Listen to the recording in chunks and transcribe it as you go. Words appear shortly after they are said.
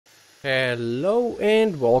Hello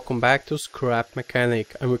and welcome back to Scrap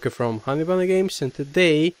Mechanic. I'm Ricky from Honey Bunny Games, and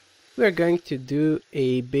today we're going to do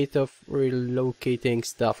a bit of relocating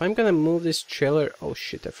stuff. I'm gonna move this trailer. Oh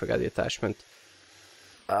shit, I forgot the attachment.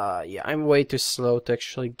 Yeah, I'm way too slow to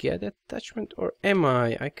actually get the attachment, or am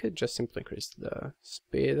I? I could just simply increase the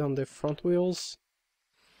speed on the front wheels.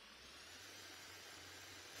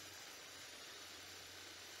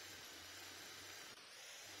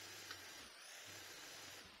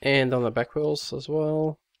 And on the back wheels as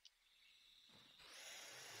well.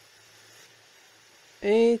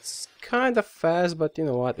 It's kind of fast, but you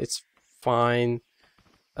know what? It's fine.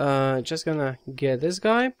 Just gonna get this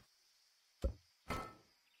guy.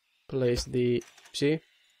 Place the... see?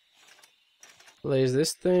 Place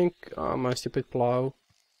this thing. Oh, my stupid plow.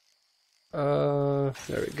 There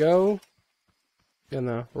we go.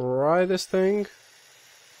 Gonna ride this thing.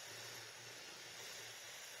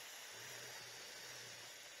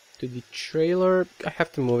 To the trailer. I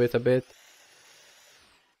have to move it a bit.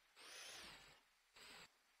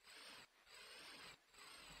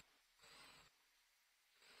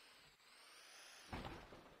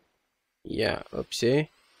 Yeah, oopsie.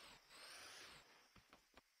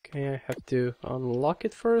 Okay, I have to unlock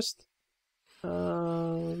it first.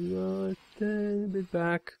 No, a bit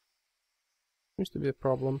back. Seems to be a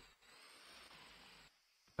problem.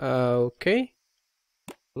 Okay.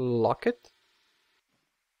 Lock it.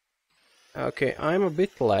 Okay, I'm a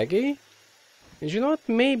bit laggy. And you know what?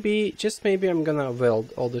 Maybe, just maybe I'm gonna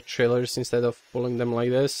weld all the trailers instead of pulling them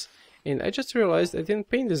like this. And I just realized I didn't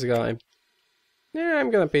paint this guy. Yeah,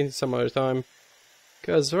 I'm gonna paint it some other time.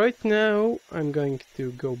 Because right now, I'm going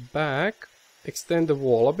to go back, extend the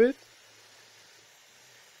wall a bit.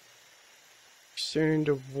 Extend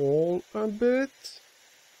the wall a bit.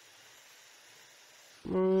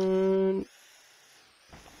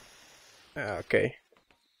 Okay.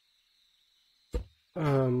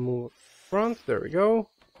 Move front, there we go.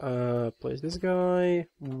 Place this guy.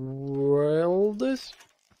 Weld this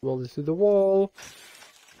to the wall.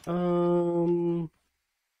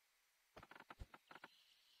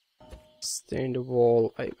 Extend the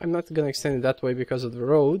wall. I'm not gonna extend it that way because of the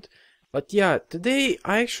road, but yeah, today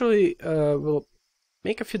I actually will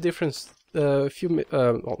make a few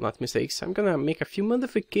well, not mistakes. I'm gonna make a few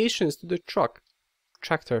modifications to the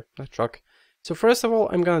tractor, not truck. So first of all,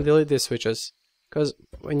 I'm gonna delete these switches, because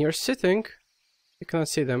when you're sitting, you cannot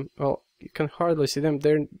see them. Well, you can hardly see them.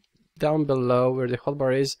 They're down below where the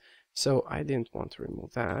hotbar is, so I didn't want to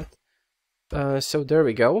remove that. So there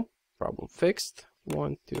we go. Problem fixed.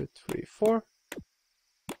 1, 2, 3, 4.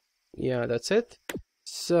 Yeah, that's it.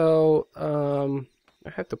 So,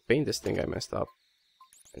 I have to paint this thing I messed up.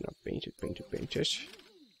 I cannot paint it.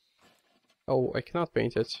 Oh, I cannot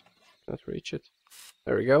paint it. Cannot reach it.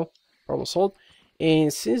 There we go. Problem solved.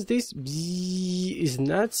 And since this is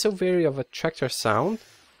not so very of a tractor sound,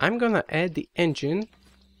 I'm gonna add the engine.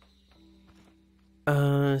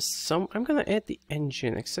 I'm gonna add the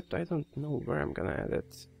engine, except I don't know where I'm gonna add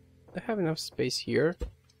it. I have enough space here.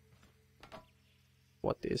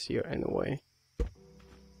 What is here anyway?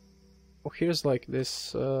 Oh, here's like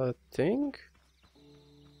this thing.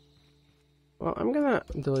 Well, I'm gonna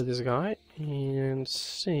delete this guy and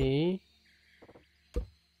see if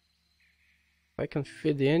I can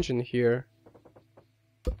fit the engine here.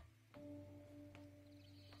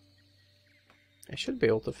 I should be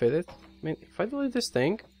able to fit it. I mean, if I delete this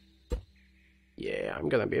thing, yeah, I'm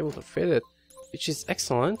gonna be able to fit it. Which is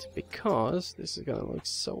excellent, because this is gonna look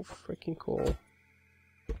so freaking cool.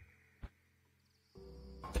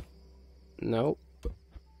 No.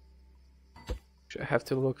 I have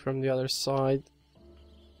to look from the other side.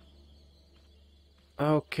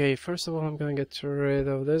 Okay, first of all, I'm gonna get rid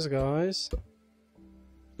of this, guys.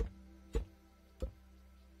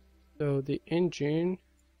 So the engine.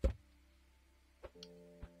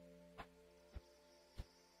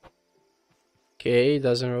 Okay,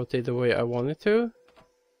 doesn't rotate the way I want it to.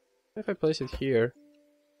 If I place it here.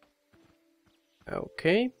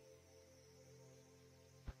 Okay.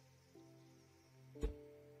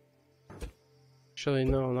 Actually,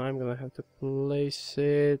 no, now I'm gonna have to place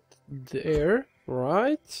it there,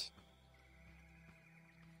 right?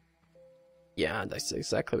 Yeah, that's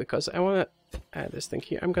exactly because I wanna add this thing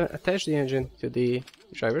here. I'm gonna attach the engine to the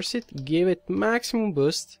driver's seat, give it maximum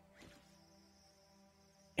boost,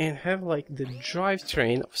 and have like the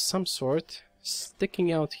drivetrain of some sort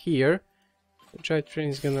sticking out here. The drivetrain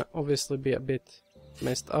is gonna obviously be a bit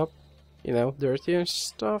messed up, you know, dirty and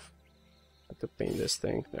stuff. I have to paint this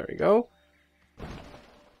thing. There we go.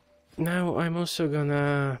 Now I'm also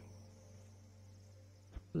gonna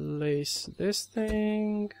place this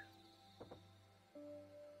thing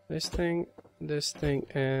this thing,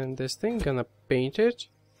 and this thing. Gonna paint it.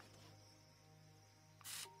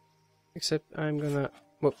 Except I'm gonna...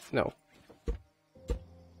 Whoop, no.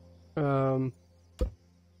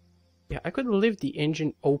 Yeah, I could leave the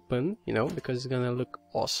engine open, you know, because it's gonna look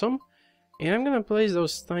awesome. And I'm gonna place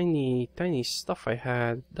those tiny stuff I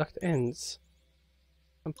had, duct ends.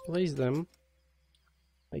 And place them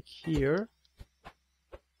like here.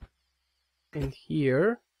 And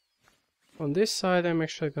here. On this side I'm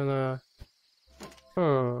actually gonna...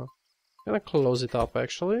 gonna close it up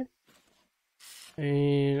actually.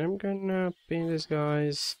 And I'm gonna paint these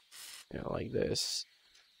guys, yeah, like this.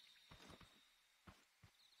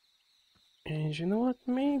 And you know what?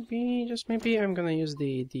 Maybe, just maybe, I'm gonna use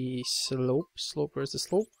the slope. Where's the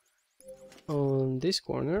slope? On this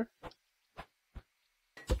corner.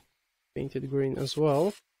 Painted green as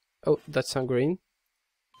well. Oh, that's not green.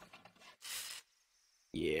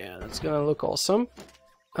 Yeah, that's gonna look awesome.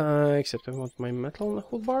 Except I want my metal on the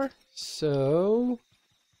hotbar. So,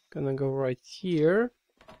 gonna go right here.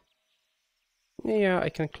 Yeah, I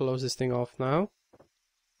can close this thing off now.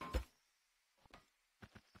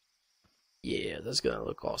 Yeah, that's gonna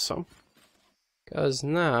look awesome. Because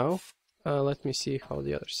now, let me see how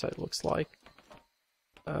the other side looks like.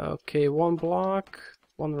 Okay, one block,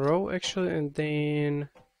 one row actually, and then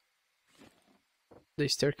the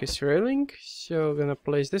staircase railing. So gonna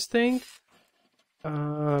place this thing.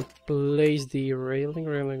 Place the railing.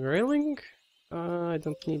 I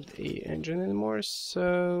don't need the engine anymore,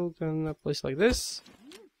 so gonna place like this.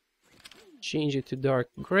 Change it to dark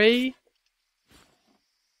gray.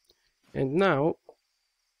 And now,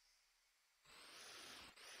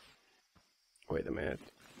 wait a minute,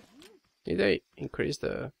 did I increase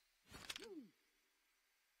the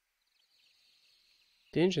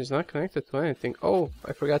engine is not connected to anything. Oh,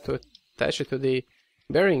 I forgot to attach it to the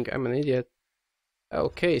bearing, I'm an idiot.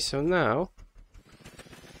 Okay, so now,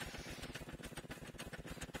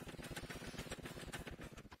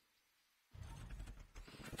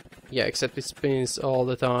 yeah, except it spins all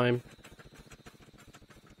the time.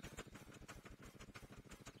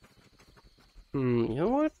 You know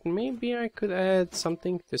what? Maybe I could add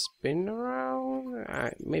something to spin around.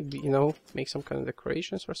 Maybe, you know, make some kind of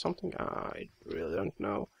decorations or something. I really don't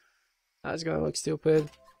know. That's gonna look stupid.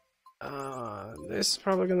 This is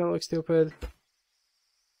probably gonna look stupid.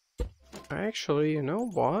 Actually, you know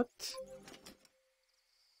what?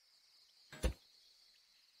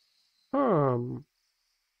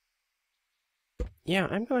 Yeah,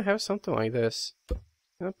 I'm gonna have something like this. I'm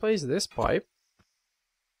gonna place this pipe.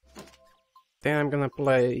 Then I'm gonna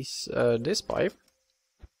place this pipe.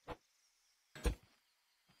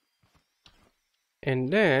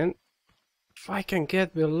 And then, if I can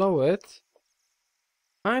get below it,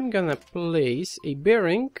 I'm gonna place a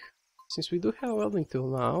bearing, since we do have a welding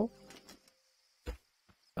tool now.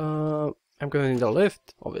 I'm gonna need a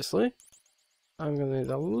lift, obviously. I'm gonna need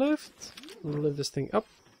a lift. Lift this thing up.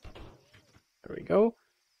 There we go.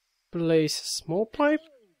 Place small pipe.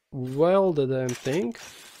 Weld the damn thing.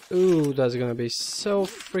 Ooh, that's gonna be so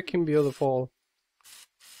freaking beautiful.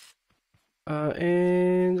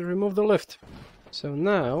 And remove the lift. So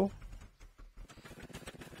now...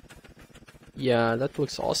 yeah, that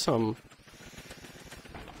looks awesome.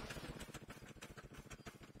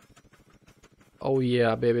 Oh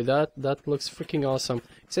yeah, baby, that looks freaking awesome.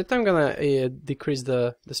 Except I'm gonna decrease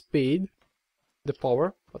the speed, the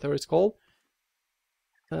power, whatever it's called.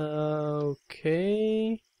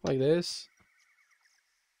 Okay, like this.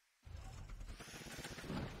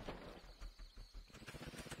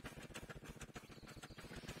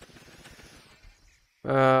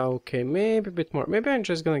 Okay, maybe a bit more. Maybe I'm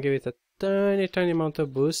just gonna give it a tiny amount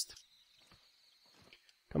of boost.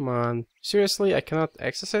 Come on, seriously, I cannot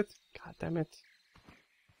access it? God damn it.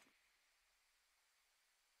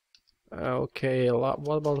 Okay,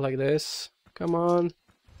 what about like this? Come on.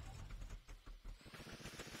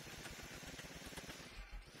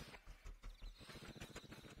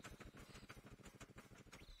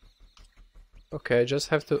 Okay, I just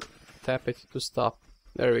have to tap it to stop.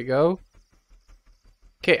 There we go.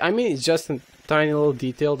 Okay, I mean, it's just a tiny little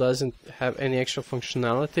detail, doesn't have any extra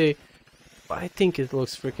functionality, but I think it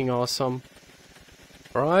looks freaking awesome.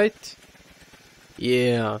 Right?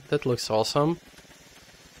 Yeah, that looks awesome.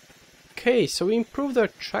 Okay, so we improved our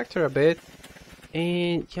tractor a bit,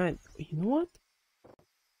 and yeah, you know what?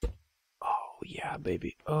 Oh yeah,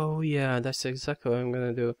 baby. Oh yeah, that's exactly what I'm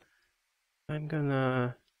gonna do. I'm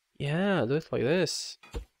gonna, yeah, do it like this.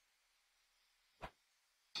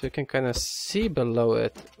 So you can kind of see below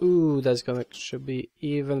it. Ooh, that's gonna should be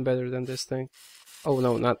even better than this thing. Oh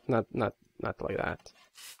no, not like that.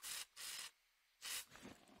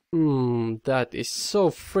 That is so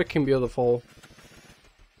freaking beautiful.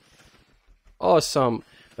 Awesome.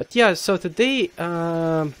 But yeah, so today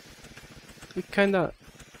we kind of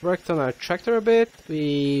worked on our tractor a bit.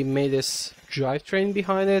 We made this drivetrain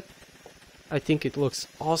behind it. I think it looks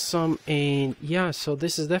awesome, and yeah, so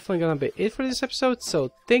this is definitely gonna be it for this episode.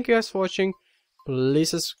 So thank you guys for watching.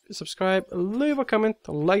 Please subscribe, leave a comment,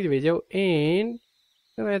 like the video, and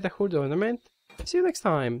good night, the hood ornament. See you next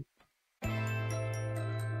time.